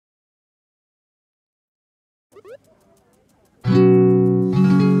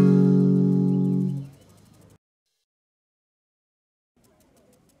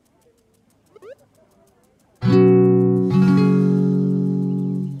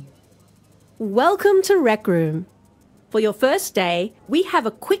Welcome to Rec Room. For your first day, we have a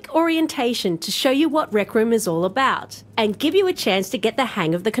quick orientation to show you what Rec Room is all about and give you a chance to get the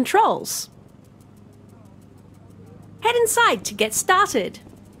hang of the controls. Head inside to get started.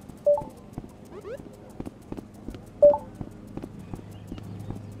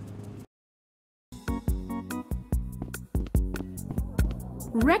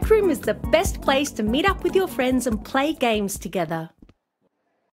 Rec Room is the best place to meet up with your friends and play games together.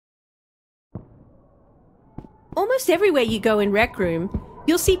 Almost everywhere you go in Rec Room,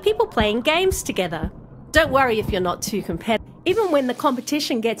 you'll see people playing games together. Don't worry if you're not too competitive. Even when the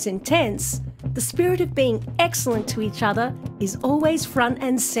competition gets intense, the spirit of being excellent to each other is always front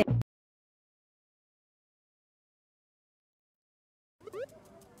and center.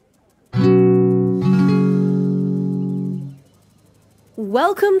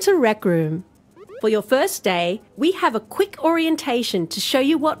 Welcome to Rec Room. For your first day, we have a quick orientation to show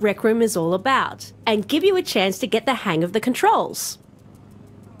you what Rec Room is all about and give you a chance to get the hang of the controls.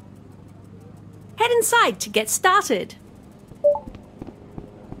 Head inside to get started.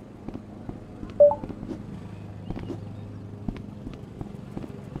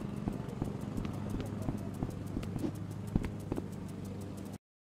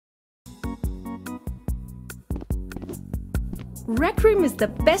 Rec Room is the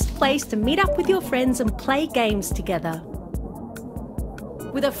best place to meet up with your friends and play games together.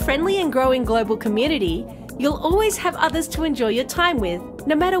 With a friendly and growing global community, you'll always have others to enjoy your time with,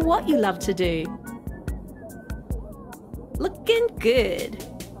 no matter what you love to do. Looking good.